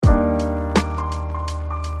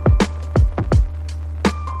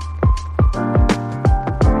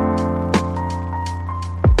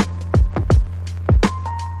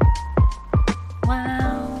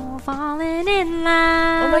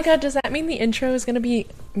god, does that mean the intro is going to be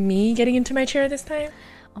me getting into my chair this time?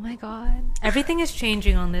 Oh my god. Everything is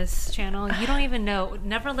changing on this channel. You don't even know.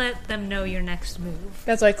 Never let them know your next move.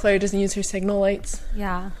 That's why Claire doesn't use her signal lights.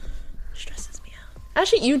 Yeah. Stresses me out.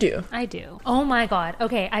 Actually, you do. I do. Oh my god.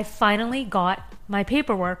 Okay, I finally got my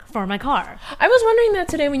paperwork for my car. I was wondering that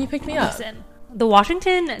today when you picked me up. Listen, the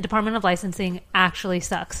Washington Department of Licensing actually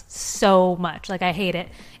sucks so much. Like, I hate it.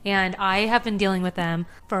 And I have been dealing with them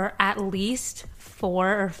for at least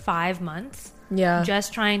 4 or 5 months. Yeah.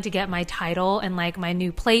 Just trying to get my title and like my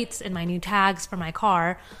new plates and my new tags for my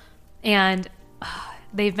car. And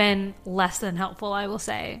they've been less than helpful, I will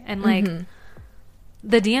say. And like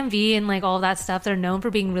the DMV and like all of that stuff, they're known for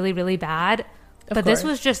being really, really bad. But this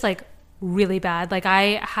was just like really bad. Like,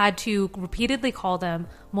 I had to repeatedly call them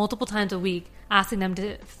multiple times a week, asking them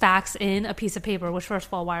to fax in a piece of paper, which, first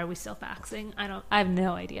of all, why are we still faxing? I have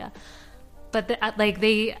no idea. But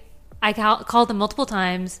I called them multiple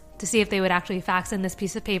times to see if they would actually fax in this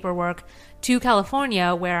piece of paperwork to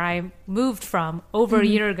California, where I moved from over a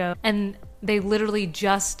year ago, and they literally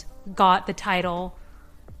just got the title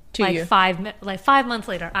to you. 5 months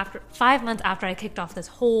later, after 5 months after I kicked off this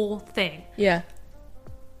whole thing. Yeah.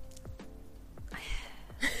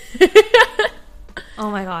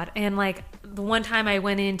 Oh my god. And like the one time I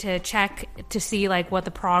went in to check to see like what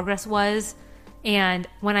the progress was, and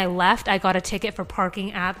when I left, I got a ticket for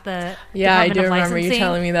parking at the I Department do of remember you Licensing.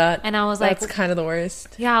 telling me that. And I was like, that's kind of the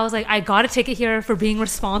worst. Yeah, I was like, I got a ticket here for being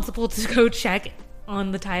responsible to go check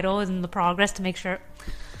on the title and the progress to make sure.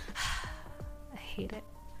 I hate it.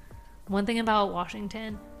 One thing about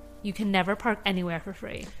Washington, you can never park anywhere for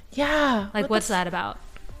free. Yeah. Like, what's that about?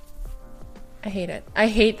 I hate it. I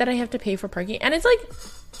hate that I have to pay for parking, and it's like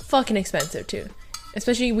fucking expensive too.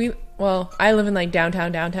 Especially I live in like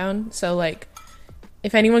downtown, so like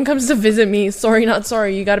if anyone comes to visit me, sorry not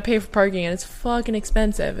sorry, you got to pay for parking, and it's fucking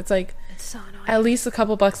expensive. It's like, it's so annoying. At least a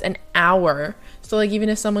couple bucks an hour. So like even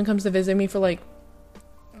if someone comes to visit me for like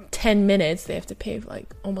 10 minutes, they have to pay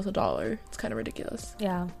like almost $1. It's kind of ridiculous.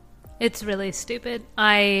 Yeah. It's really stupid.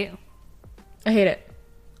 I hate it.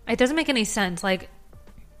 It doesn't make any sense. Like,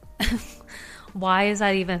 why is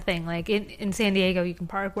that even a thing? Like, in San Diego, you can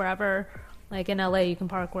park wherever. Like, in LA, you can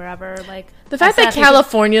park wherever. Like, the fact that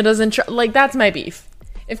California doesn't like, that's my beef.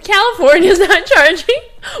 If California's not charging,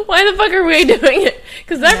 why the fuck are we doing it?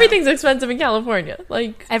 Because everything's expensive in California.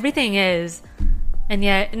 Like, everything is. And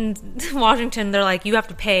yet in Washington, they're like, you have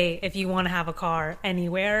to pay if you want to have a car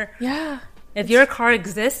anywhere. Yeah. If your car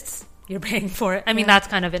exists, you're paying for it. I mean, that's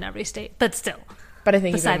kind of in every state, but still. But I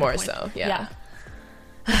think even more so. Yeah.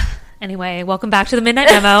 Anyway, welcome back to the Midnight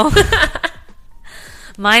Memo.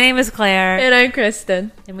 My name is Claire. And I'm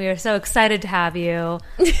Kristen. And we are so excited to have you.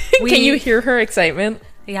 Can you hear her excitement?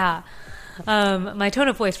 Yeah. My tone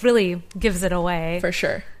of voice really gives it away. For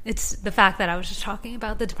sure. It's the fact that I was just talking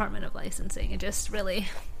about the Department of Licensing. It just really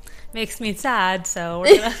makes me sad, so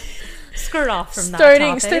we're going to skirt off from that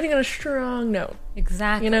topic. Starting on a strong note.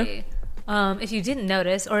 Exactly. You know? If you didn't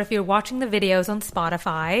notice, or if you're watching the videos on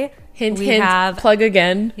Spotify, hint, plug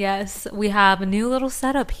again. Yes, we have a new little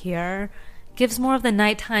setup here. Gives more of the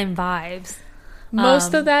nighttime vibes.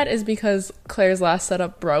 Most of that is because Claire's last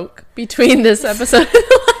setup broke between this episode and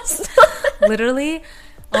the last one. Literally,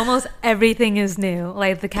 almost everything is new.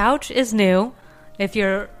 Like, the couch is new. If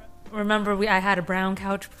you remember, I had a brown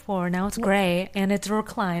couch before. Now it's gray, and it's a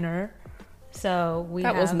recliner. So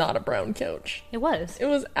that was not a brown couch. It was. It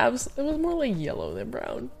was more like yellow than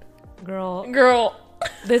brown. Girl.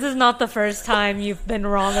 This is not the first time you've been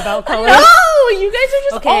wrong about color. No, you guys are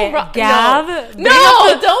just all wrong. Gab,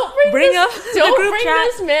 don't bring this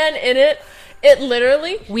this man in it. It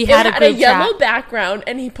literally had a yellow background,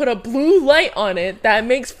 and he put a blue light on it that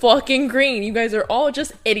makes fucking green. You guys are all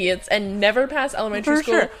just idiots and never passed elementary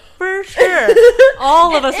school. For sure.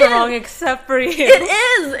 All of us are wrong except for you. It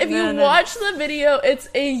is. If you watch the video, it's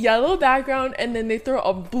a yellow background, and then they throw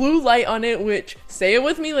a blue light on it, which, say it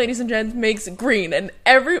with me, ladies and gents, makes green. And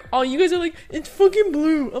all you guys are like, it's fucking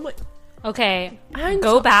blue. I'm like, okay,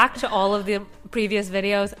 go back to all of the previous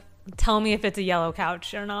videos. Tell me if it's a yellow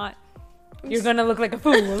couch or not. You're gonna look like a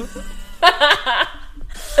fool.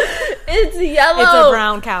 It's yellow. It's a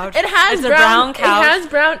brown couch. It's a brown couch. It has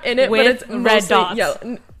brown in it, but it's red dots.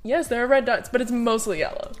 Yellow. Yes, there are red dots, but it's mostly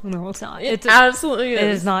yellow. No, it's not. It absolutely is. It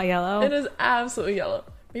is not yellow. It is absolutely yellow.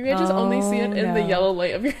 Maybe I just only see it in the yellow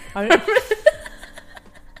light of your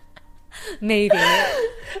Maybe.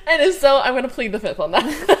 And if so, I'm gonna plead the fifth on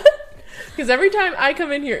that. Because every time I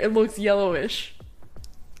come in here, it looks yellowish.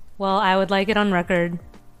 Well, I would like it on record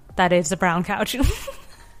that it's a brown couch.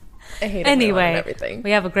 I hate it. Anyway, everything.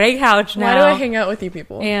 We have a great couch now. Why do I hang out with you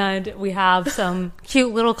people? And we have some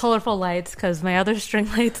cute little colorful lights because my other string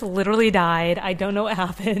lights literally died. I don't know what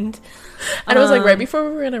happened. And it was like right before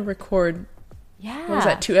we were going to record. Yeah. What was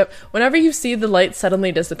that? Whenever you see the light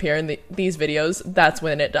suddenly disappear in these videos, that's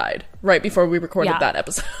when it died. Right before we recorded that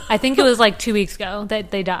episode. I think it was like 2 weeks ago that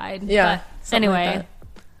they died. Yeah. But anyway,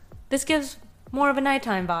 this gives more of a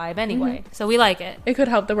nighttime vibe anyway. So we like it. It could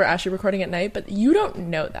help that we're actually recording at night, but you don't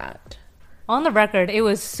know that. On the record, it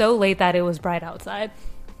was so late that it was bright outside.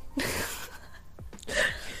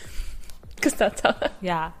 Because that's how...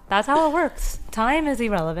 Yeah, that's how it works. Time is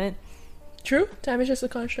irrelevant. True. Time is just a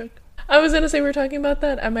construct. I was going to say we were talking about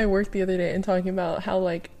that at my work the other day and talking about how,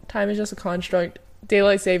 like, time is just a construct.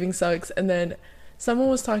 Daylight saving sucks. And then someone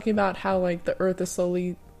was talking about how, like, the earth is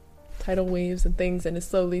slowly... tidal waves and things and is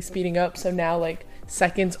slowly speeding up. So now, like,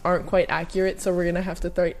 seconds aren't quite accurate. So we're going to have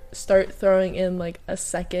to start throwing in, like, a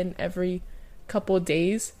second every couple of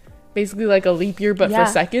days. Basically, like, a leap year, but for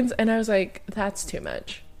seconds. And I was like, that's too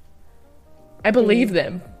much. I believe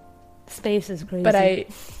them. Space is crazy. But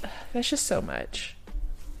that's just so much.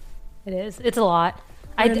 It is. It's a lot.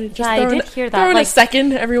 I did hear that. Throw in like, a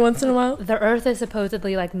second every once in a while. The Earth is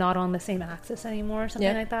supposedly like not on the same axis anymore, or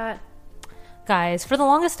something like that. Guys, for the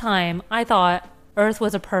longest time, I thought Earth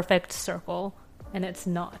was a perfect circle, and it's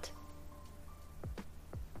not.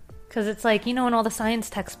 Because it's like, you know, in all the science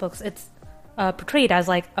textbooks, it's portrayed as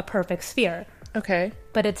like a perfect sphere. Okay.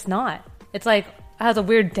 But it's not. It's like has a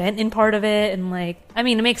weird dent in part of it, and like, I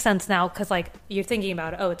mean, it makes sense now because like you're thinking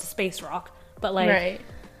about it. Oh, it's a space rock, but like. Right.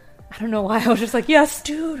 I don't know why I was just like, yes,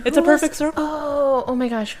 dude, it's a perfect circle. Oh my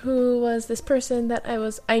gosh, who was this person that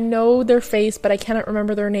I know their face, but I cannot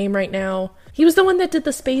remember their name right now. He was the one that did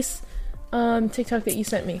the space TikTok that you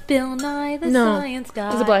sent me. Bill Nye the Science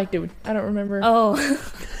Guy. He's a black dude. I don't remember. Oh.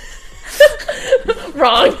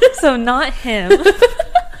 Wrong. So not him.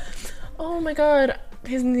 Oh my god,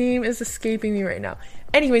 his name is escaping me right now.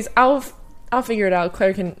 Anyways, I'll figure it out.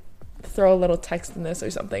 Claire can throw a little text in this or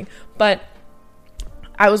something. But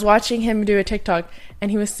I was watching him do a TikTok,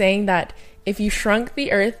 and he was saying that if you shrunk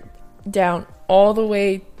the Earth down all the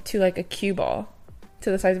way to like a cue ball,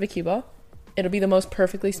 to the size of a cue ball, it'll be the most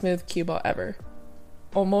perfectly smooth cue ball ever.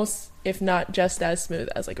 Almost, if not just as smooth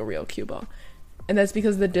as like a real cue ball. And that's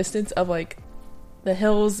because the distance of like the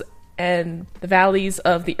hills and the valleys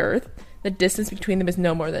of the Earth, the distance between them is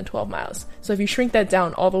no more than 12 miles. So if you shrink that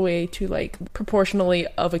down all the way to like proportionally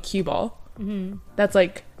of a cue ball, that's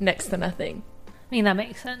like next to nothing. I mean, that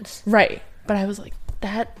makes sense. Right. But I was like,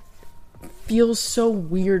 that feels so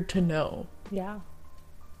weird to know. Yeah.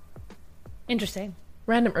 Interesting.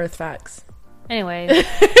 Random Earth facts. Anyway,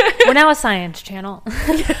 we're now a science channel.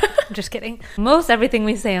 Just kidding. Most everything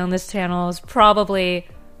we say on this channel is probably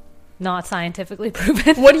not scientifically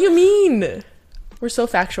proven. What do you mean? We're so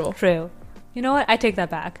factual. True. You know what? I take that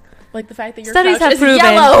back. Like the fact that your Studies couch have is proven,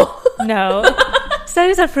 yellow. No.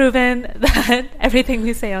 Studies have proven that everything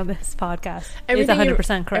we say on this podcast is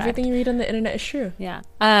 100% correct. Everything you read on the internet is true. Yeah.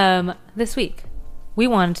 This week, we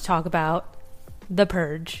wanted to talk about The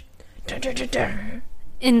Purge.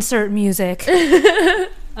 Insert music.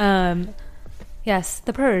 Yes,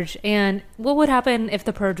 The Purge. And what would happen if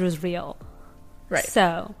The Purge was real? Right.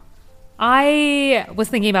 So, I was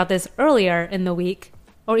thinking about this earlier in the week,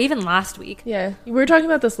 or even last week. Yeah. We were talking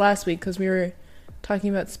about this last week because we were talking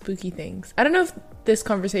about spooky things. I don't know if this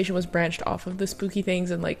conversation was branched off of the spooky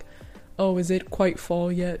things and like, oh, is it quite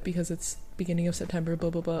fall yet because it's beginning of September,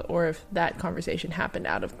 blah, blah, blah, or if that conversation happened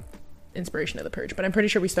out of inspiration of The Purge. But I'm pretty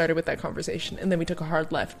sure we started with that conversation and then we took a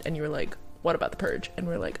hard left and you were like, what about The Purge? And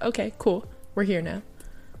we're like, okay, cool. We're here now.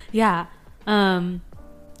 Yeah.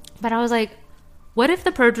 But I was like, what if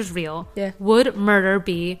The Purge was real? Yeah. Would murder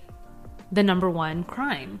be the number one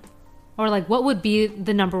crime? Or like, what would be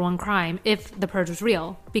the number one crime if The Purge was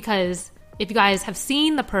real? Because if you guys have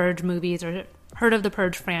seen the Purge movies or heard of the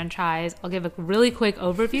Purge franchise, I'll give a really quick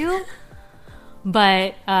overview.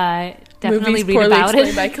 But definitely read about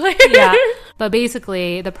it. By Claire. Yeah. But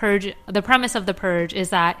basically, the premise of The Purge is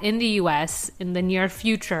that in the US, in the near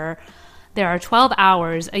future, there are 12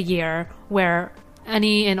 hours a year where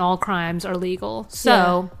any and all crimes are legal.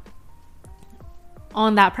 So,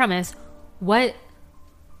 on that premise, what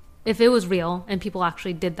if it was real and people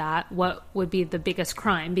actually did that, what would be the biggest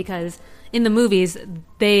crime? Because in the movies,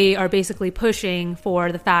 they are basically pushing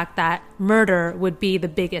for the fact that murder would be the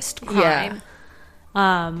biggest crime.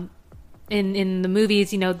 Yeah. In the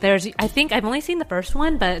movies, you know, I think I've only seen the first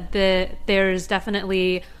one, but there's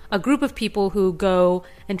definitely a group of people who go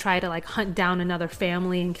and try to like hunt down another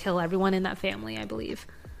family and kill everyone in that family, I believe.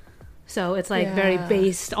 So it's like very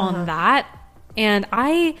based on that. And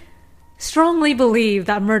I strongly believe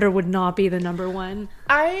that murder would not be the number one.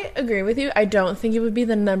 I agree with you. I don't think it would be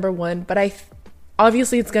the number one, but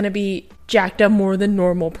obviously it's going to be jacked up more than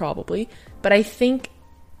normal probably, but I think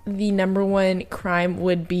the number one crime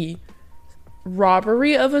would be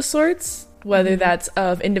robbery of a sorts, whether that's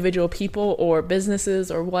of individual people or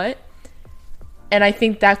businesses or what. And I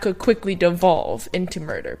think that could quickly devolve into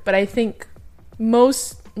murder. But I think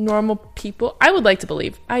most normal people, I would like to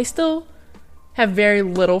believe, I still have very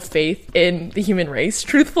little faith in the human race,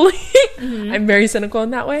 truthfully. I'm very cynical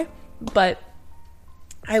in that way. But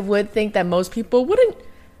I would think that most people wouldn't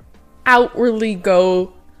outwardly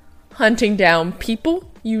go hunting down people,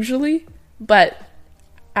 usually. But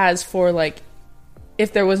as for, like,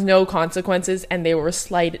 if there was no consequences and they were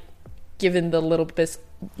given the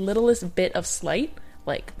littlest bit of slight,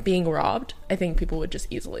 like being robbed, I think people would just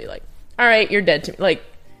easily, like, all right, you're dead to me. Like,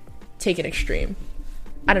 take an extreme.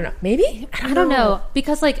 I don't know. Maybe? I don't know.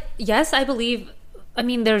 Because, like, yes, I believe, I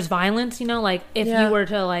mean, there's violence, you know, like, if you were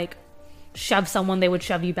to, like, shove someone, they would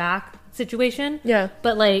shove you back situation. Yeah.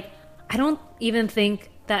 But, like, I don't even think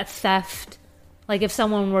that theft, like, if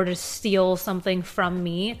someone were to steal something from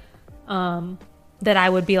me, that I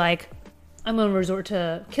would be like, I'm going to resort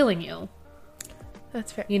to killing you.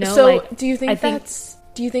 That's fair. You know, so like, do you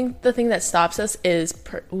think the thing that stops us is,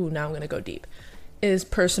 now I'm going to go deep, is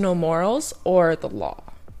personal morals or the law?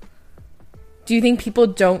 Do you think people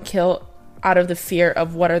don't kill out of the fear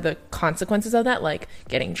of what are the consequences of that? Like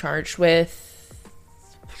getting charged with,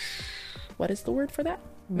 what is the word for that?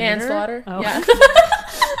 Manslaughter? Oh. Yeah.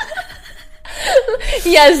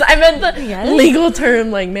 Yes, I meant the legal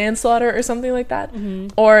term, like manslaughter or something like that.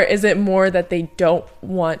 Or is it more that they don't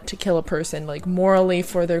want to kill a person, like morally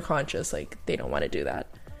for their conscience, like they don't want to do that?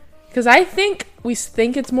 Because I think we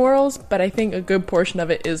think it's morals, but I think a good portion of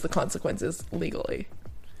it is the consequences legally.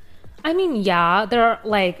 I mean, yeah, there are,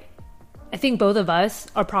 like, I think both of us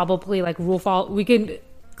are probably, like, we can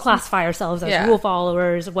classify ourselves as rule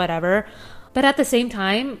followers, whatever. But at the same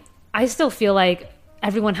time, I still feel like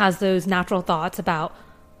everyone has those natural thoughts about,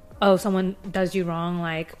 oh, someone does you wrong,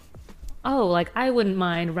 like, oh, like, I wouldn't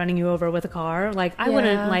mind running you over with a car. Like, I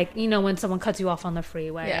wouldn't, like, you know, when someone cuts you off on the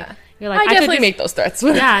freeway. Yeah. You're like, I definitely make those threats.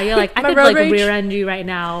 Yeah, you're like, I could, like, rage. rear end you right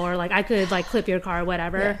now, or, like, I could, like, clip your car,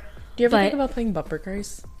 whatever. Yeah. Do you ever think about playing bumper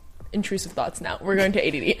cars? Intrusive thoughts now. We're going to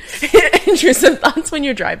ADD. Intrusive thoughts when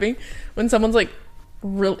you're driving. When someone's, like,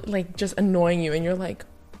 really, like, just annoying you, and you're like,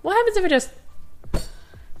 what happens if I just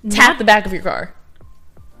tap the back of your car?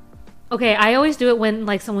 Okay, I always do it when,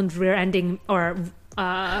 like, someone's rear-ending or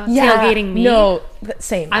tailgating me. No,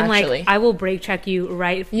 same, I'm actually. like, I will brake check you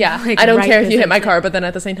right. Yeah, like, I don't right care if you hit my car, but then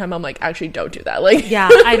at the same time, I'm like, actually, don't do that. Like, yeah,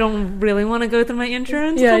 I don't really want to go through my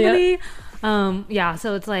insurance company. Yeah,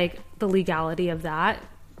 so it's like the legality of that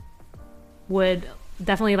would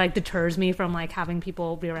definitely, like, deters me from, like, having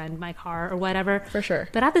people rear end my car or whatever. For sure.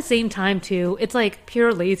 But at the same time, too, it's like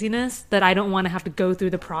pure laziness that I don't want to have to go through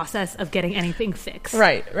the process of getting anything fixed.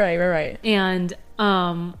 Right. And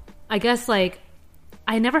I guess, like,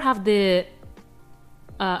 I never have the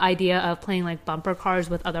idea of playing, like, bumper cars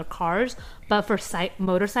with other cars, but for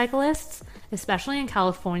motorcyclists, especially in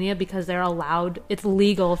California, because they're allowed, it's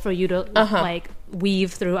legal for you to like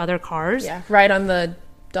weave through other cars. Yeah, right on the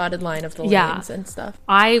dotted line of the lanes and stuff.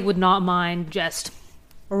 I would not mind just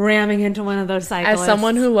ramming into one of those cyclists. As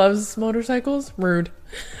someone who loves motorcycles, rude.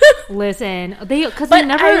 Listen, they're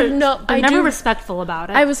never respectful about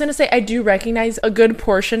it. I was gonna say, I do recognize a good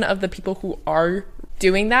portion of the people who are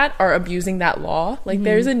doing that are abusing that law. Like,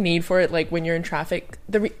 there's a need for it. Like, when you're in traffic,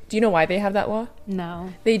 do you know why they have that law?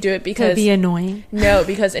 No, they do it because to be annoying. No,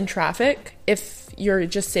 because in traffic, if you're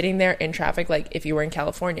just sitting there in traffic, like if you were in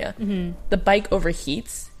California, the bike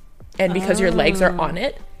overheats, and because your legs are on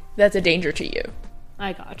it, that's a danger to you.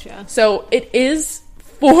 I gotcha. So it is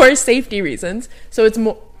for safety reasons. So it's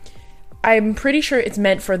more, I'm pretty sure it's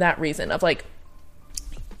meant for that reason of, like,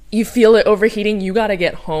 you feel it overheating, you gotta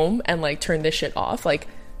get home and, like, turn this shit off. Like,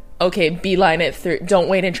 okay, beeline it through, don't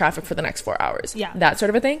wait in traffic for the next 4 hours. Yeah. That sort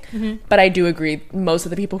of a thing. But I do agree, most of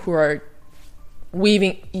the people who are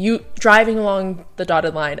driving along the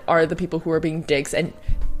dotted line are the people who are being dicks and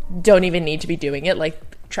don't even need to be doing it.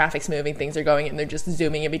 Like, traffic's moving, things are going, and they're just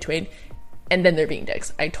zooming in between, and then they're being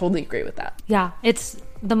dicks. I totally agree with that. Yeah, it's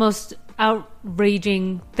the most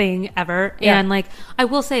outraging thing ever. Yeah. And, like, I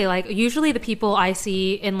will say, like, usually the people I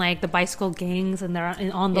see in, like, the bicycle gangs, and they're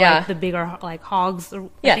on the like, the bigger, like, hogs, or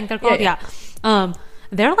I think they're called.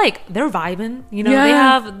 They're vibing, you know. They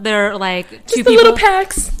have their, like, just two people, little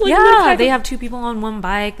packs. Like, they have two people on one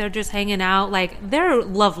bike. They're just hanging out. Like, they're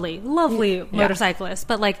lovely motorcyclists.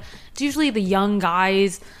 But, like, it's usually the young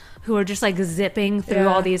guys who are just like zipping through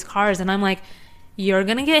all these cars, and I'm like, you're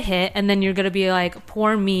gonna get hit, and then you're gonna be like,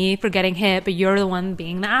 poor me for getting hit, but you're the one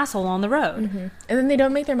being the asshole on the road. Mm-hmm. And then they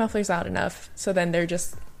don't make their mufflers loud enough, so then they're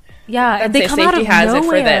just they come out of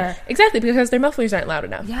nowhere. Exactly, because their mufflers aren't loud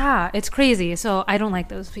enough. Yeah, it's crazy. So I don't like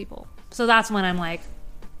those people. So that's when I'm like,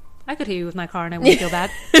 I could hit you with my car and I wouldn't feel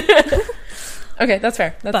bad. Okay, that's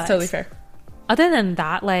fair. That's totally fair. Other than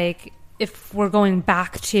that, like, if we're going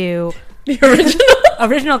back to the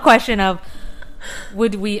original question of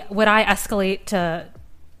would I escalate to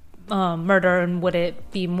murder, and would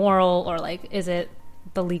it be moral, or like, is it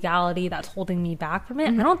the legality that's holding me back from it?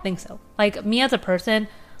 I don't think so. Like, me as a person,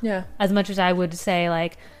 as much as I would say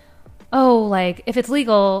like, oh, like, if it's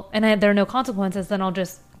legal and there are no consequences, then I'll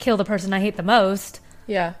just kill the person I hate the most.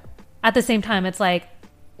 Yeah. At the same time, it's like,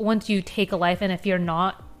 once you take a life, and if you're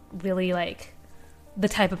not really like the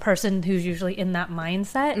type of person who's usually in that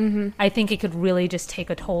mindset, I think it could really just take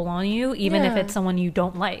a toll on you, even if it's someone you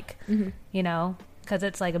don't like, you know, because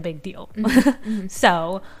it's like a big deal.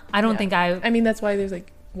 So I don't think I mean, that's why there's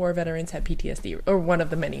like war veterans have PTSD, or one of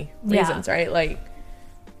the many reasons, right? Like,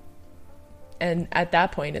 and at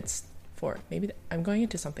that point it's for maybe I'm going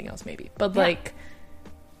into something else maybe, but like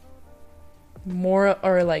more,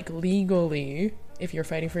 or like legally, if you're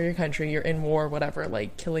fighting for your country, you're in war, whatever,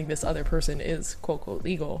 like killing this other person is quote unquote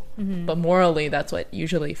legal. But morally, that's what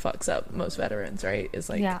usually fucks up most veterans, right? Is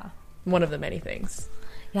like one of the many things.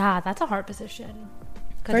 Yeah, that's a hard position.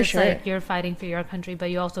 Because it's like, you're fighting for your country,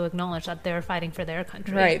 but you also acknowledge that they're fighting for their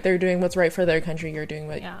country. Right, they're doing what's right for their country, you're doing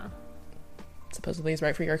what supposedly is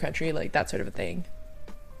right for your country, like that sort of a thing.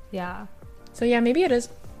 Yeah. So yeah, maybe it is.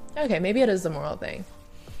 Okay, maybe it is the moral thing.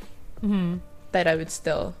 That I would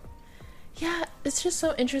still... Yeah, it's just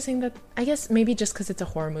so interesting that, I guess maybe just because it's a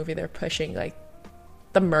horror movie, they're pushing like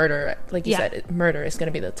the murder, like you said, murder is going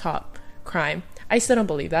to be the top crime. I still don't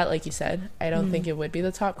believe that, like you said. I don't think it would be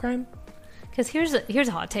the top crime. Because here's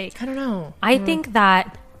a hot take. I don't know. I think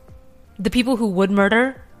that the people who would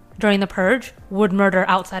murder during the Purge would murder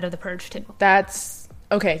outside of the Purge too. That's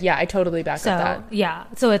okay. Yeah, I totally back up that. Yeah,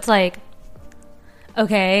 so it's like,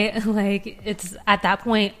 okay, like, it's at that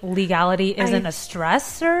point, legality isn't a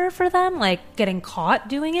stressor for them, like getting caught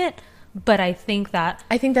doing it. But I think that's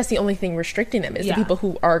the only thing restricting them is the people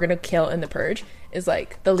who are gonna kill in the Purge, is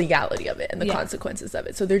like the legality of it and the consequences of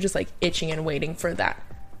it. So they're just like itching and waiting for that.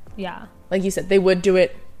 Yeah, like you said, they would do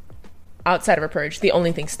it outside of a Purge. The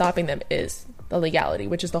only thing stopping them is the legality,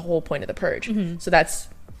 which is the whole point of the Purge. So that's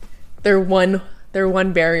their one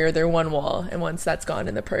barrier, their one wall, and once that's gone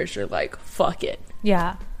in the Purge, they're like, fuck it.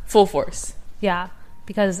 Yeah. Full force. Yeah.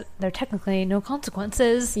 Because there are technically no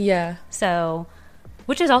consequences. Yeah. So,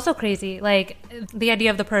 which is also crazy. Like, the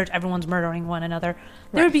idea of the Purge, everyone's murdering one another.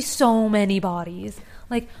 There would be so many bodies.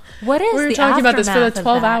 Like, what is we were talking about this for the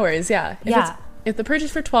 12 hours. Yeah. If the Purge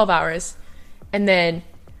is for 12 hours, and then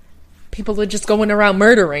people are just going around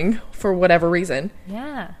murdering for whatever reason.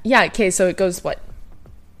 Yeah. Yeah, okay, so it goes, what?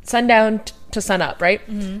 Sundown to sun up, right?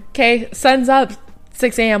 Okay, sun's up,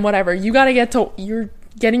 6 a.m., whatever. You're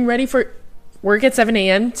getting ready for work at 7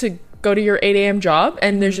 a.m. to go to your 8 a.m. job,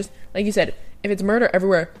 and there's just, like you said, if it's murder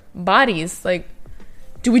everywhere, bodies, like,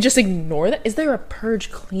 do we just ignore that? Is there a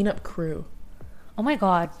Purge cleanup crew? Oh my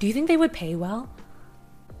god, do you think they would pay well?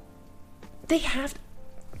 They have...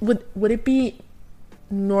 Would it be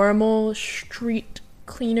normal street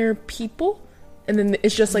cleaner people? And then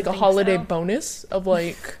it's just like a holiday bonus of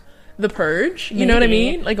like the Purge. You know what I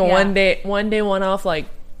mean? Like a one day, one off, like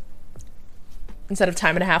instead of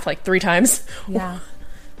time and a half, like 3 times. Yeah.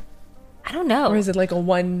 I don't know. Or is it like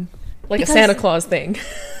a Santa Claus thing?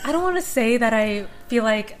 I don't want to say that I feel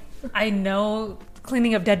like I know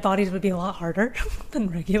cleaning up dead bodies would be a lot harder than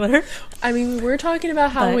regular. I mean, we're talking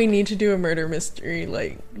about how we need to do a murder mystery,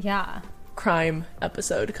 like, crime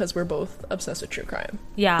episode, because we're both obsessed with true crime.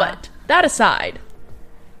 Yeah. But that aside,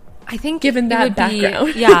 I think given that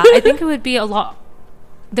background, I think it would be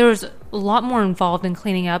there's a lot more involved in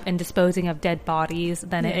cleaning up and disposing of dead bodies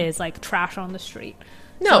than it is like trash on the street.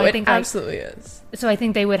 No, so it absolutely is. So I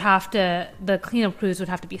think the cleanup crews would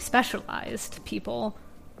have to be specialized people.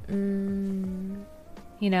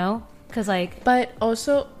 You know? Because like... But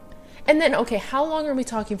also... And then, okay, how long are we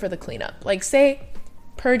talking for the cleanup? Like, say,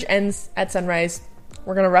 Purge ends at sunrise.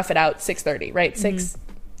 We're going to rough it out, 6:30, right? 6,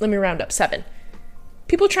 let me round up, 7.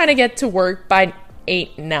 People trying to get to work by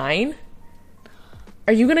 8, 9.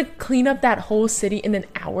 Are you going to clean up that whole city in an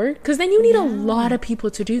hour? Because then you need a lot of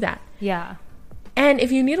people to do that. Yeah. And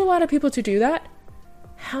if you need a lot of people to do that,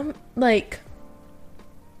 how, like...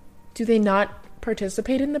 Do they not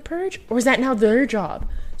participate in the Purge, or is that now their job?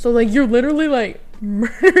 So like you're literally like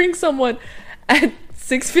murdering someone at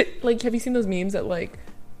like, have you seen those memes that like,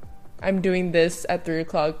 I'm doing this at 3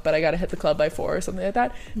 o'clock, but I gotta hit the club by 4 or something like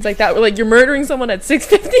that? It's like that. Like, you're murdering someone at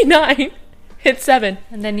 6:59, hit 7.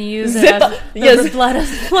 And then you use it as the blood of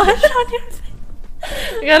flush on your face.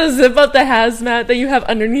 You gotta zip up the hazmat that you have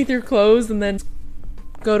underneath your clothes and then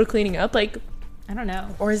go to cleaning up. Like, I don't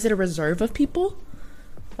know. Or is it a reserve of people?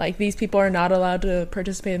 Like, these people are not allowed to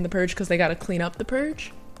participate in the purge because they gotta clean up the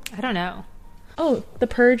purge? I don't know. Oh, the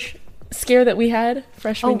purge scare that we had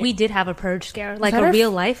freshman year. We did have a purge scare. Like a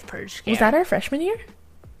real life purge scare. Was that our freshman year?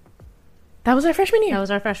 That was our freshman year? That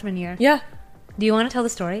was our freshman year. Yeah. Do you want to tell the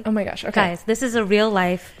story? Oh my gosh, okay. Guys, this is a real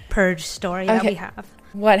life purge story that we have.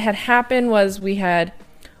 What had happened was we had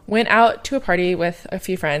went out to a party with a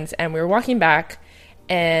few friends and we were walking back,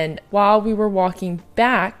 and while we were walking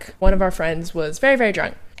back, one of our friends was very, very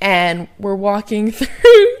drunk, and we're walking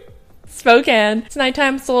through Spokane. It's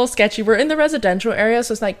nighttime, it's a little sketchy. We're in the residential area,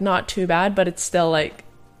 so it's like not too bad, but it's still like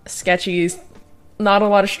sketchy. Not a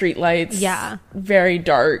lot of street lights. Yeah. Very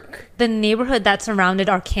dark. The neighborhood that surrounded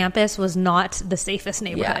our campus was not the safest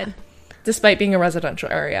neighborhood. Yeah. Despite being a residential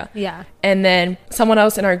area. Yeah. And then someone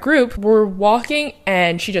else in our group, we're walking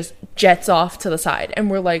and she just jets off to the side.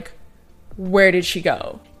 And we're like, where did she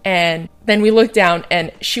go? And then we look down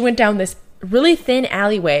and she went down this really thin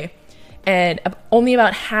alleyway. And only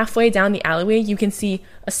about halfway down the alleyway, you can see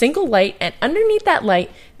a single light. And underneath that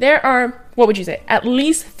light, there are, what would you say, at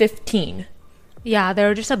least 15. Yeah, there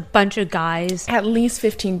were just a bunch of guys. At least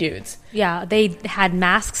 15 dudes. Yeah, they had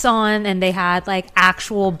masks on and they had like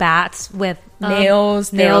actual bats with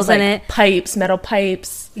nails in like it. Pipes, metal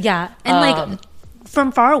pipes. Yeah, and like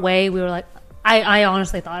from far away, we were like, I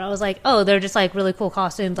honestly thought, I was like, oh, they're just like really cool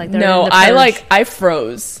costumes. Like, they're in the Purge. I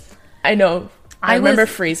froze. I know. I remember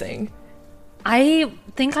freezing. I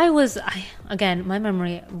think again, my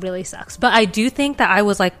memory really sucks, but I do think that I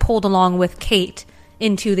was like pulled along with Kate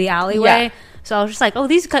into the alleyway. Yeah. So I was just like, oh,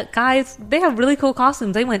 these guys, they have really cool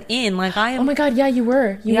costumes. They went in like I am. Oh my God, yeah, you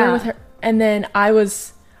were. You were with her. And then I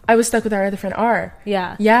was stuck with our other friend, R.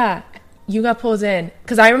 Yeah. Yeah. You got pulled in.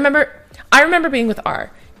 Because I remember being with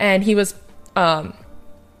R. And he was,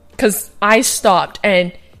 because I stopped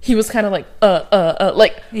and he was kind of like,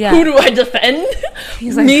 who do I defend?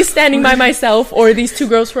 He's like, me standing by myself or these two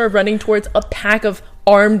girls who are running towards a pack of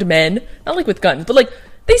armed men. Not like with guns, but like,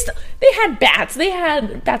 they had bats. They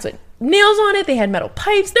had bats with nails on it. They had metal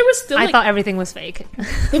pipes. There was still I thought everything was fake.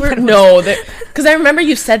 Because I remember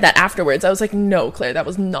you said that afterwards. I was like, no, Claire, that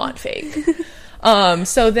was not fake.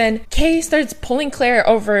 So then Kay starts pulling Claire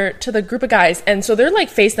over to the group of guys, and so they're like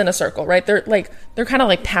faced in a circle, right? They're kind of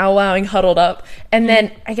like powwowing, huddled up, and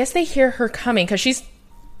then I guess they hear her coming because she's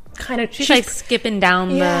like skipping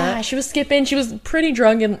down. Yeah, she was skipping. She was pretty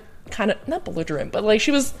drunk and kind of not belligerent, but like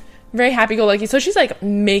she was very happy-go-lucky. So she's like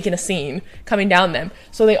making a scene coming down them.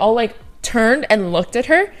 So they all like turned and looked at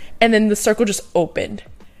her, and then the circle just opened.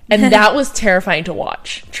 And that was terrifying to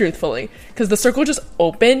watch, truthfully. Because the circle just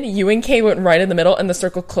opened, you and Kay went right in the middle, and the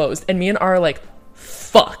circle closed. And me and R are like,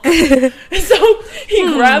 fuck. So he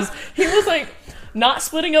was like, not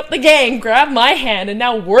splitting up the gang, grabbed my hand, and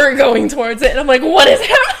now we're going towards it. And I'm like, what is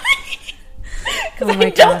happening? Because I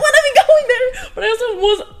don't want to be going there. But I also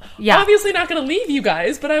was obviously not going to leave you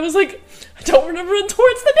guys. But I was like, I don't want to run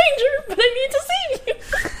towards the danger, but I need to save you.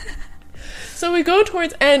 So we go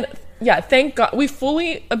towards, and yeah, thank God. We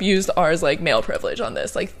fully abused ours, like, male privilege on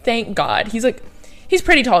this. Like, thank God. He's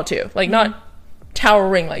pretty tall, too. Like, not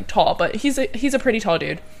towering, like, tall, but he's a pretty tall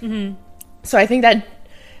dude. Mm-hmm. So I think that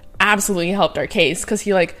absolutely helped our case, because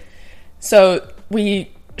so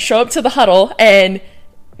we show up to the huddle, and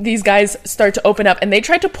these guys start to open up, and they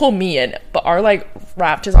tried to pull me in, but R, like,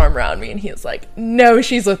 wrapped his arm around me, and he was like, no,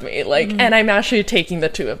 she's with me. Like, and I'm actually taking the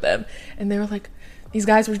two of them. And they were like, these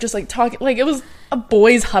guys were just like talking, like it was a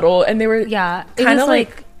boys huddle, and they were kind of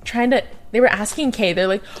like trying to, they were asking Kay, they're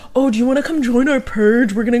like, oh, do you want to come join our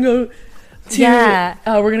purge? We're gonna go to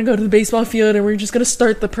the baseball field, and we're just gonna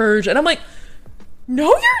start the purge. And I'm like, no,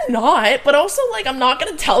 you're not. But also, like, I'm not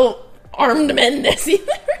gonna tell armed men this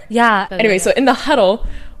either. Yeah. Anyway, so in the huddle,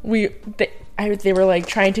 they were like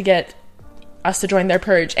trying to get us to join their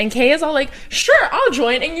purge, and Kay is all like, sure, I'll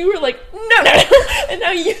join, and you were like, no, and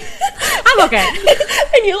now you I'm okay.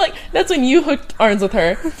 And you're like, that's when you hooked arms with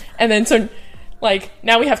her, and then so like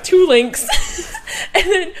now we have two links. And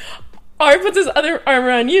then R puts his other arm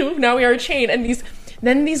around you, now we are a chain, and these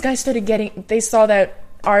guys started they saw that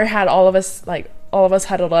R had all of us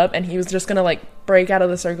huddled up, and he was just gonna like break out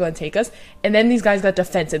of the circle and take us, and then these guys got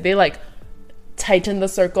defensive. They like tightened the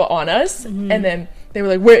circle on us, and then they were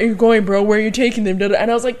like, where are you going, bro? Where are you taking them? And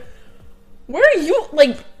I was like, where are you?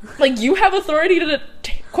 Like you have authority to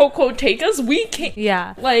quote quote take us, we can't.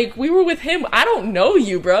 Yeah. Like, we were with him. I don't know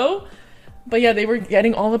you, bro. But yeah, they were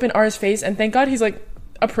getting all up in R's face, and thank God he's like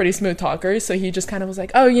a pretty smooth talker, so he just kind of was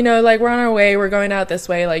like, oh, you know, like, we're on our way, we're going out this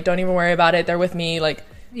way, like, don't even worry about it, they're with me. Like,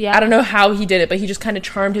 I don't know how he did it, but he just kind of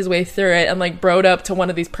charmed his way through it and like broed up to one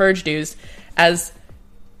of these Purge dudes as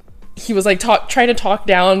he was like trying to talk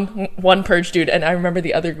down one Purge dude, and I remember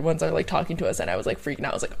the other ones are like talking to us, and I was like freaking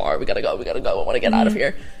out. I was like, oh, we gotta go, I want to get out of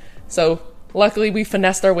here. So luckily we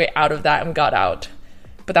finessed our way out of that and got out,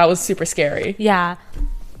 but that was super scary. Yeah,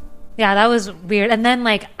 that was weird. And then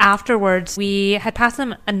like afterwards we had passed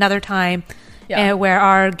them another time where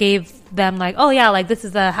R gave them like, oh yeah, like this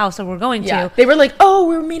is the house that we're going to. They were like, oh,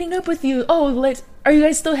 we're meeting up with you, are you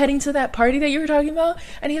guys still heading to that party that you were talking about?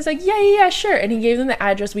 And he was like, yeah, sure. And he gave them the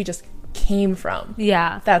address we just came from.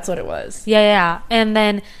 Yeah, that's what it was. Yeah. And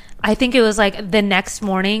then I think it was like the next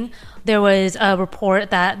morning there was a report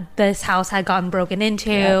that this house had gotten broken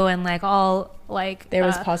into, and like all like there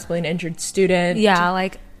was possibly an injured student.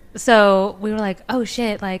 Like, so we were like, oh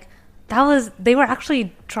shit, like they were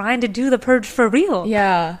actually trying to do the purge for real.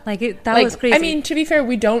 Yeah. Like that was crazy. I mean, to be fair,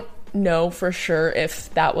 we don't know for sure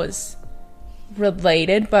if that was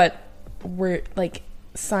related, but we're like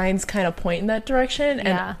signs kind of point in that direction,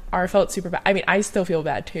 and R felt super bad. I mean, I still feel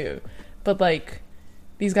bad too, but like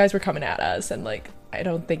these guys were coming at us, and like I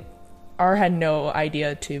don't think R had no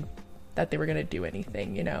idea that they were gonna do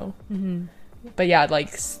anything, you know. But yeah,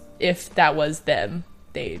 like if that was them,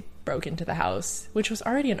 they broke into the house, which was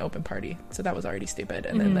already an open party, so that was already stupid,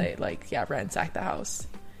 and then they ransacked the house.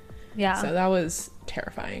 So that was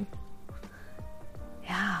terrifying.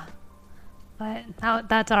 But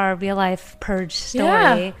that's our real life Purge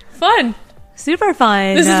story. Fun, super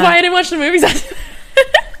fun. This is why I didn't watch the movies.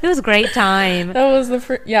 It was a great time. That was the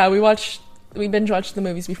first. We binge watched the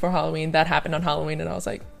movies before Halloween. That happened on Halloween, and I was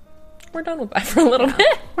like, we're done with that for a little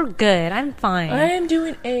bit. We're good. I'm fine. I am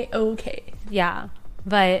doing A-okay. Yeah,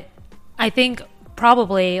 but I think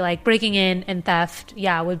probably like breaking in and theft,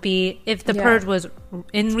 would be, if the Purge was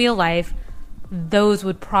in real life, those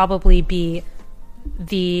would probably be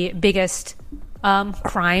the biggest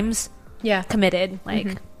crimes committed.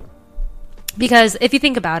 Like, because if you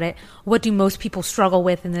think about it, what do most people struggle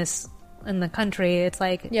with in the country? It's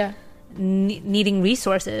like needing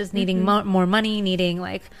resources, needing more money, needing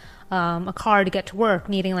like a car to get to work,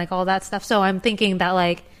 needing like all that stuff. So I'm thinking that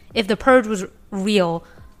like if the Purge was real,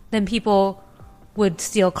 then people would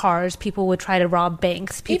steal cars, people would try to rob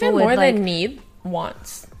banks, people even would more than need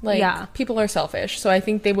wants. Like people are selfish, so I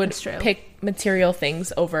think they would pick material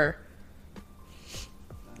things over,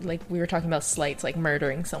 like we were talking about, slights, like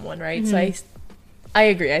murdering someone, right? So I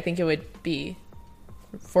agree. I think it would be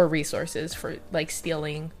for resources, for like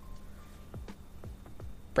stealing,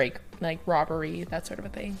 robbery, that sort of a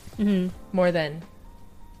thing, more than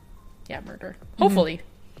murder, hopefully.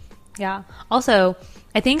 Also,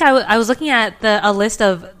 I think I was looking at a list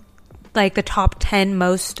of like the top 10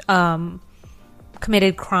 most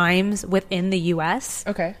committed crimes within the US.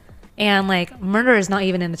 Okay. And like murder is not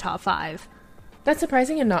even in the top 5. That's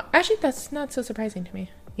surprising, and that's not so surprising to me.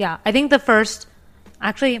 Yeah, I think the first,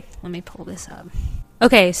 actually, let me pull this up.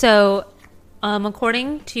 Okay, so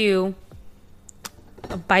according to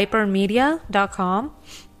vipermedia.com,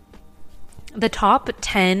 the top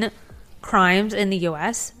 10 crimes in the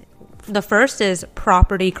US, the first is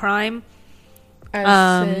property crime.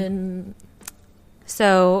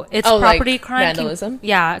 So it's property like crime. Vandalism?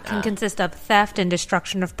 Can consist of theft and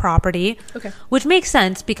destruction of property. Okay. Which makes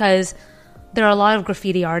sense because there are a lot of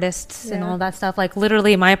graffiti artists and all that stuff. Like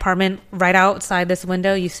literally in my apartment, right outside this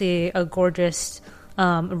window, you see a gorgeous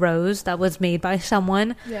rose that was made by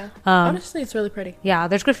someone. Yeah. Honestly, it's really pretty. Yeah,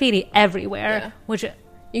 there's graffiti everywhere. Which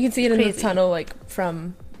you can see it in the tunnel, like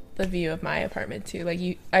from the view of my apartment too. Like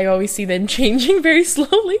I always see them changing very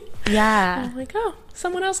slowly. Yeah. And I'm like, oh,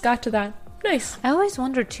 someone else got to that. Nice. I always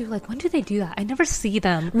wonder too, like, when do they do that? I never see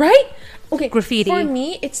them. Right? Okay. Graffiti. For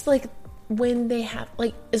me, it's like when they have,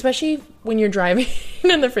 like, especially when you're driving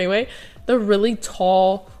in the freeway, the really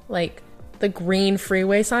tall, like, the green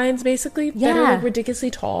freeway signs, basically, that are like ridiculously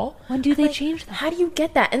tall. When do they change that? How do you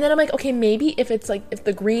get that? And then I'm like, okay, maybe if it's like, if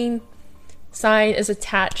the green sign is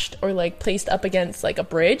attached or like placed up against like a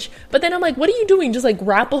bridge, but then I'm like, what are you doing? Just like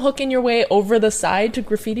grapple hooking your way over the side to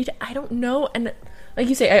graffiti? I don't know. And like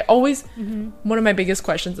you say, I always, one of my biggest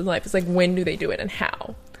questions in life is like, when do they do it and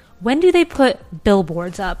how? When do they put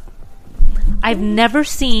billboards up? I've never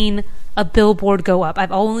seen a billboard go up.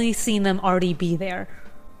 I've only seen them already be there.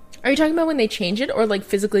 Are you talking about when they change it, or like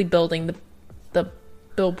physically building the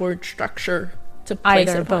billboard structure to place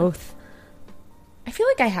it upon? Both. I feel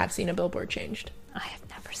like I have seen a billboard changed. I have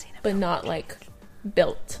never seen it, but not like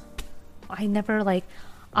built. I never like,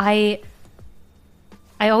 I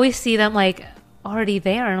always see them like already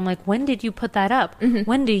there, and I'm like, when did you put that up?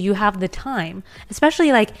 When do you have the time?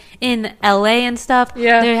 Especially like in LA and stuff.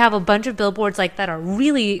 Yeah. They have a bunch of billboards like that are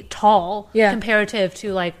really tall comparative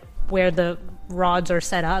to like where the rods are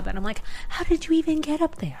set up, and I'm like, how did you even get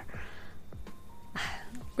up there?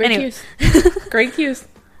 Great cues. Great cues.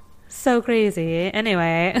 So crazy.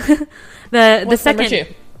 Anyway, the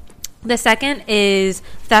second is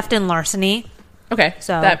theft and larceny. Okay,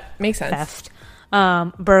 so that makes sense.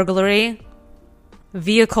 Theft, burglary,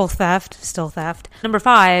 vehicle theft, still theft. Number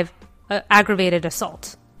 5, aggravated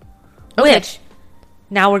assault. Okay. Which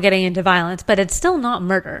now we're getting into violence, but it's still not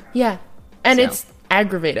murder. Yeah, and it's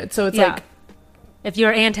aggravated, so it's like if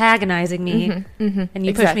you're antagonizing me and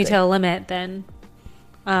you push me to a limit, then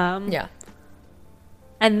yeah.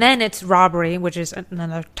 And then it's robbery, which is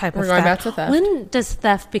another type of theft. We're going back to theft. When does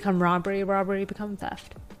theft become robbery? Robbery become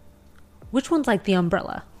theft? Which one's like the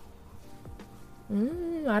umbrella?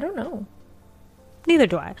 I don't know. Neither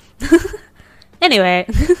do I. Anyway.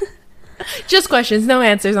 Just questions, no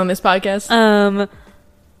answers on this podcast.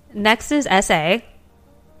 Next is essay.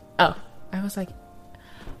 Oh, I was like,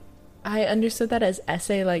 I understood that as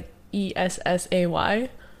essay, like ESSAY,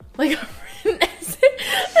 like a written essay,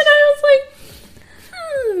 and I was like,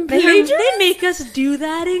 they make us do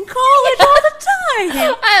that in college all the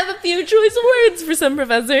time. I have a few choice words for some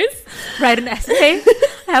professors. Write an essay.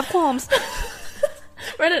 I have qualms.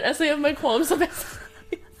 Write an essay of my qualms of essays.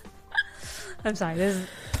 I'm sorry, this is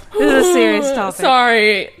a serious topic.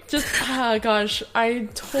 Sorry. Just, gosh, I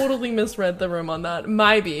totally misread the room on that.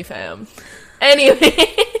 My B, fam.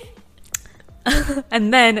 Anyway.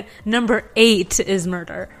 And then number 8 is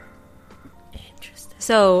murder. Interesting.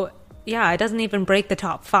 So, yeah, it doesn't even break the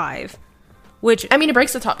top 5. Which, I mean, it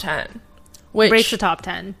breaks the top 10. Which breaks the top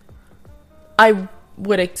 10. I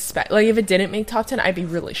would expect, like, if it didn't make top 10, I'd be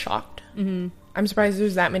really shocked. Mm-hmm. I'm surprised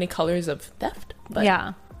there's that many colors of theft. But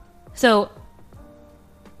yeah. So,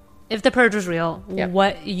 if the Purge was real,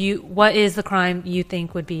 what is the crime you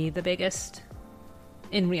think would be the biggest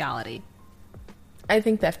in reality? I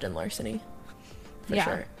think theft and larceny. For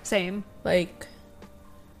sure. Same. Like,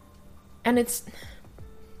 and it's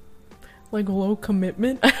like low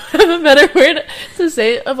commitment. I have a better word to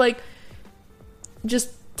say it, of like,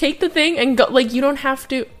 just take the thing and go. Like, you don't have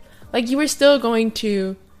to, like, you were still going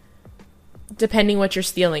to, depending what you're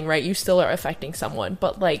stealing, right? You still are affecting someone,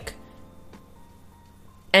 but like,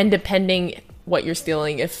 and depending what you're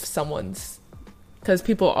stealing, if someone's, because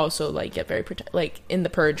people also like get very like in the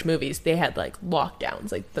Purge movies, they had like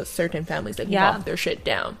lockdowns, like the certain families that lock their shit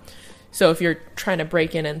down. So if you're trying to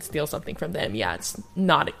break in and steal something from them, it's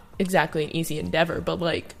not exactly an easy endeavor. But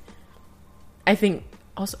like, I think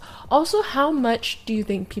also how much do you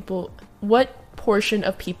think what portion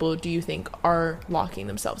of people do you think are locking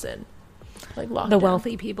themselves in? Like the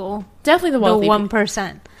wealthy people, definitely the wealthy, the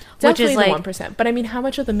 1%, which is like 1%. But I mean, how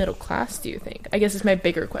much of the middle class do you think? I guess is my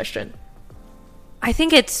bigger question. I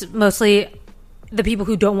think it's mostly the people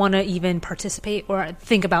who don't want to even participate or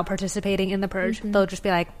think about participating in the Purge. Mm-hmm. They'll just be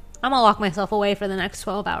like, I'm gonna lock myself away for the next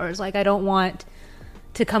 12 hours. Like, I don't want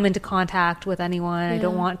to come into contact with anyone. I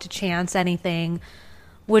don't want to chance anything,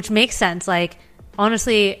 which makes sense. Like,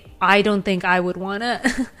 honestly, I don't think I would want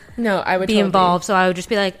to I would be involved. So I would just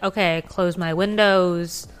be like, okay, close my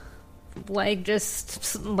windows, like,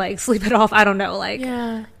 just like sleep it off. I don't know, like,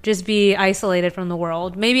 just be isolated from the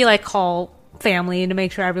world. Maybe like call family to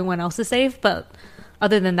make sure everyone else is safe, but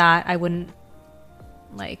other than that, I wouldn't,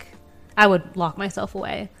 like, I would lock myself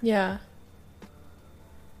away. Yeah,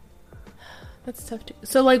 that's tough too.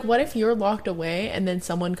 So like, what if you're locked away and then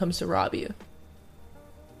someone comes to rob you?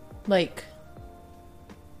 Like,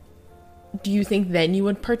 do you think then you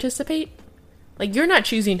would participate? Like, you're not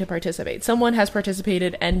choosing to participate. Someone has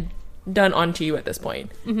participated and done onto you at this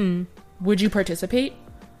point. Mm-hmm. Would you participate?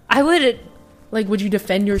 I would. Like, would you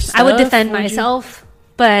defend your stuff? I would defend myself,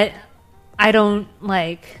 but I don't,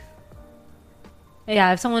 like...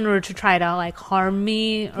 Yeah, if someone were to try to, like, harm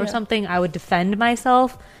me or something, I would defend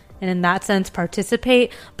myself and in that sense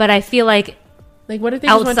participate. But I feel like what if they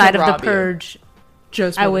outside just of the Purge,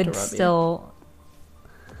 I would still...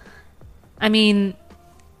 I mean,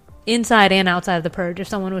 inside and outside of the Purge, if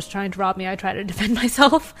someone was trying to rob me, I'd try to defend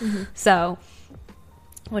myself. Mm-hmm. So,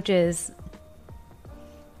 which is...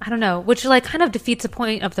 I don't know, which like kind of defeats the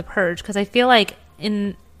point of the Purge, because I feel like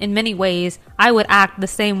in many ways I would act the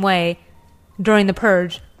same way during the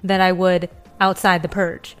Purge that I would outside the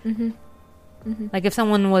Purge. Mm-hmm. Mm-hmm. Like, if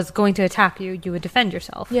someone was going to attack you, you would defend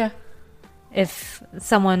yourself. Yeah. If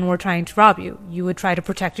someone were trying to rob you, you would try to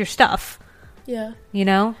protect your stuff. Yeah. You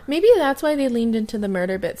know? Maybe that's why they leaned into the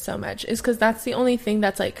murder bit so much, is because that's the only thing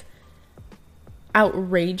that's, like,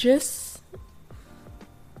 outrageous,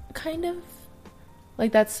 kind of.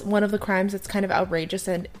 Like, that's one of the crimes that's kind of outrageous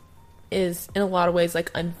and is, in a lot of ways, like,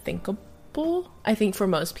 unthinkable, I think, for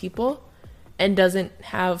most people, and doesn't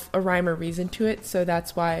have a rhyme or reason to it, so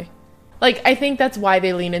that's why... Like, I think that's why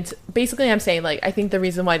they lean into... Basically, I'm saying, like, I think the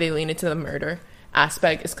reason why they lean into the murder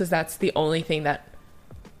aspect is because that's the only thing that...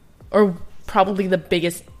 Or probably the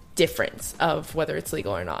biggest difference of whether it's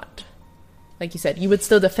legal or not. Like you said, you would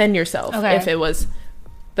still defend yourself if it was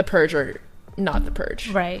the purge or not the purge.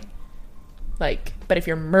 Right. Like, but if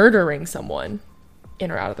you're murdering someone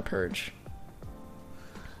in or out of the purge...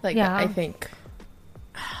 Like, yeah. I think...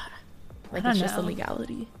 Like, it's just the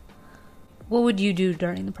legality. What would you do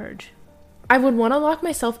during the purge? I would want to lock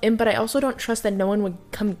myself in, but I also don't trust that no one would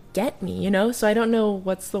come get me, you know? So I don't know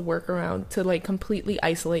what's the workaround to, like, completely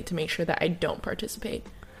isolate to make sure that I don't participate.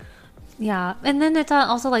 Yeah. And then it's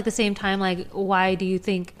also, like, the same time, like, why do you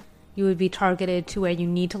think you would be targeted to where you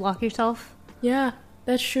need to lock yourself? Yeah,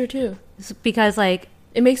 that's true, too. It's because, like...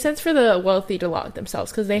 It makes sense for the wealthy to lock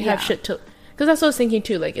themselves, because they have shit to... Because that's what I was thinking,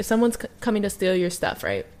 too. Like, if someone's coming to steal your stuff,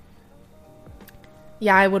 right?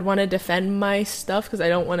 Yeah, I would want to defend my stuff because I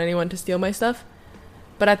don't want anyone to steal my stuff.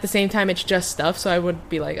 But at the same time, it's just stuff, so I would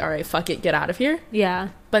be like, all right, fuck it, get out of here. Yeah.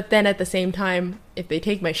 But then at the same time, if they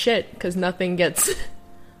take my shit, because nothing gets...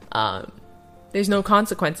 there's no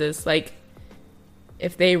consequences. Like,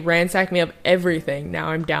 if they ransack me of everything, now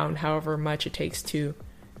I'm down however much it takes to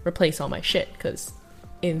replace all my shit. Because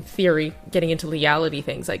in theory, getting into legality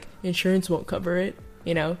things, like, insurance won't cover it,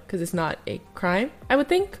 you know? Because it's not a crime, I would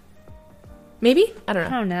think. Maybe? I don't know.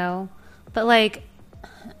 I don't know. But, like,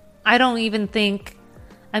 I don't even think...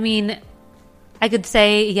 I mean, I could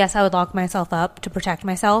say, yes, I would lock myself up to protect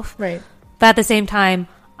myself. Right. But at the same time,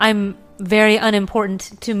 I'm very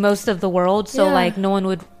unimportant to most of the world. So, like, no one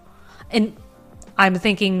would... And I'm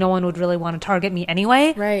thinking no one would really want to target me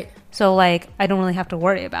anyway. Right. So, like, I don't really have to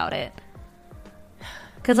worry about it.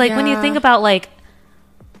 Because, like, when you think about, like...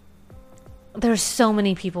 There's so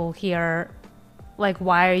many people here... Like,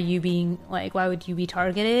 why would you be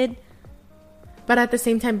targeted? But at the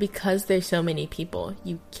same time, because there's so many people,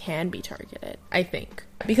 you can be targeted, I think.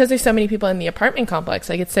 Because there's so many people in the apartment complex,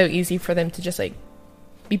 like, it's so easy for them to just, like,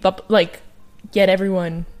 beep up, like, get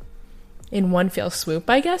everyone in one fell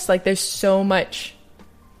swoop, I guess. Like, there's so much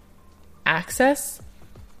access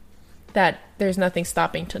that there's nothing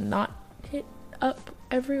stopping to not hit up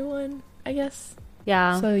everyone, I guess.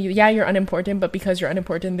 Yeah. So, you're unimportant, but because you're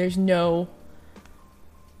unimportant, there's no...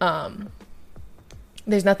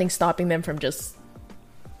 there's nothing stopping them from just,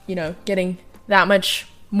 you know, getting that much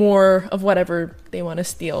more of whatever they want to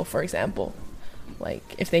steal, for example. Like,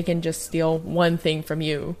 if they can just steal one thing from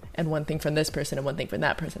you, and one thing from this person, and one thing from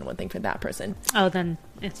that person, and one thing from that person. Oh, then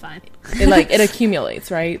it's fine. It accumulates,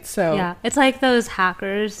 right? So yeah, it's like those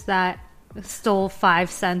hackers that stole 5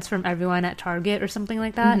 cents from everyone at Target or something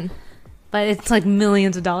like that. Mm-hmm. But it's like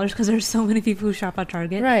millions of dollars because there's so many people who shop at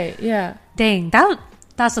Target. Right, yeah. Dang,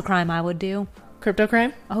 that's a crime I would do. Crypto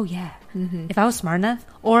crime? Oh, yeah. Mm-hmm. If I was smart enough.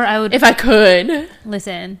 Or I would... If I could.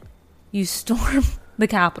 Listen, you storm the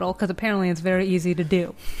Capitol, because apparently it's very easy to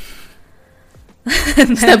do.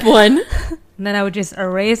 Step 1. And then I would just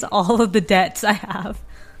erase all of the debts I have.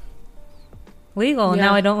 Legal. Yeah.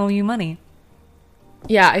 Now I don't owe you money.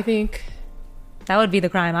 Yeah, I think... That would be the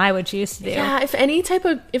crime I would choose to do. Yeah,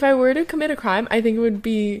 if I were to commit a crime, I think it would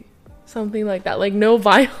be something like that. Like, no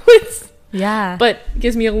violence. Yeah. But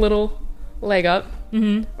gives me a little leg up.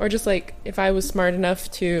 Mm-hmm. Or just, like, if I was smart enough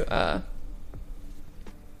to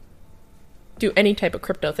do any type of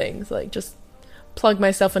crypto things. Like, just plug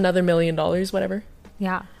myself another $1 million, whatever.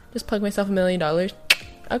 Yeah. Just plug myself $1 million.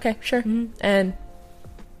 Okay, sure. Mm-hmm. And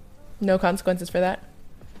no consequences for that.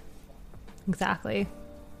 Exactly.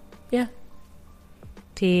 Yeah.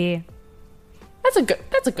 T.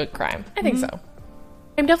 That's a good crime. I think so.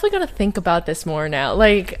 I'm definitely gonna think about this more now.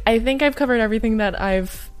 Like, I think I've covered everything that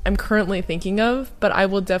I'm currently thinking of, but I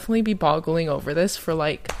will definitely be boggling over this for,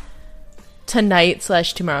 like,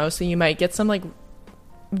 tonight/tomorrow, so you might get some, like,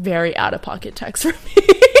 very out-of-pocket text from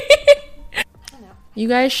me. You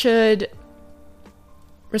guys should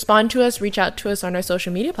respond to us, reach out to us on our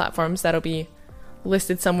social media platforms. That'll be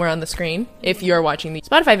listed somewhere on the screen if you're watching the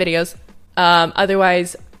Spotify videos.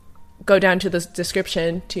 Otherwise, go down to the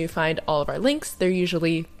description to find all of our links. They're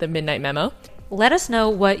usually the Midnight Memo. Let us know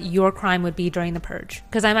what your crime would be during the purge,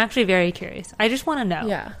 because I'm actually very curious. I just want to know.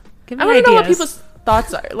 Yeah. I want to know what people's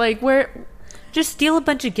thoughts are. Like, just steal a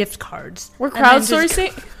bunch of gift cards. We're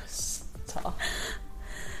crowdsourcing.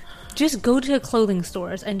 just go to clothing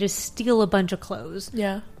stores and just steal a bunch of clothes.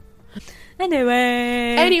 Yeah.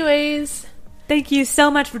 Anyways, thank you so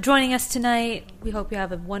much for joining us tonight. We hope you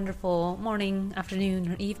have a wonderful morning,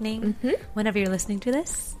 afternoon, or evening whenever you're listening to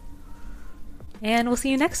this. And we'll see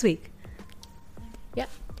you next week. Yeah.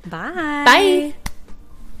 Bye. Bye.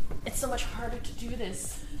 It's so much harder to do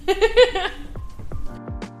this.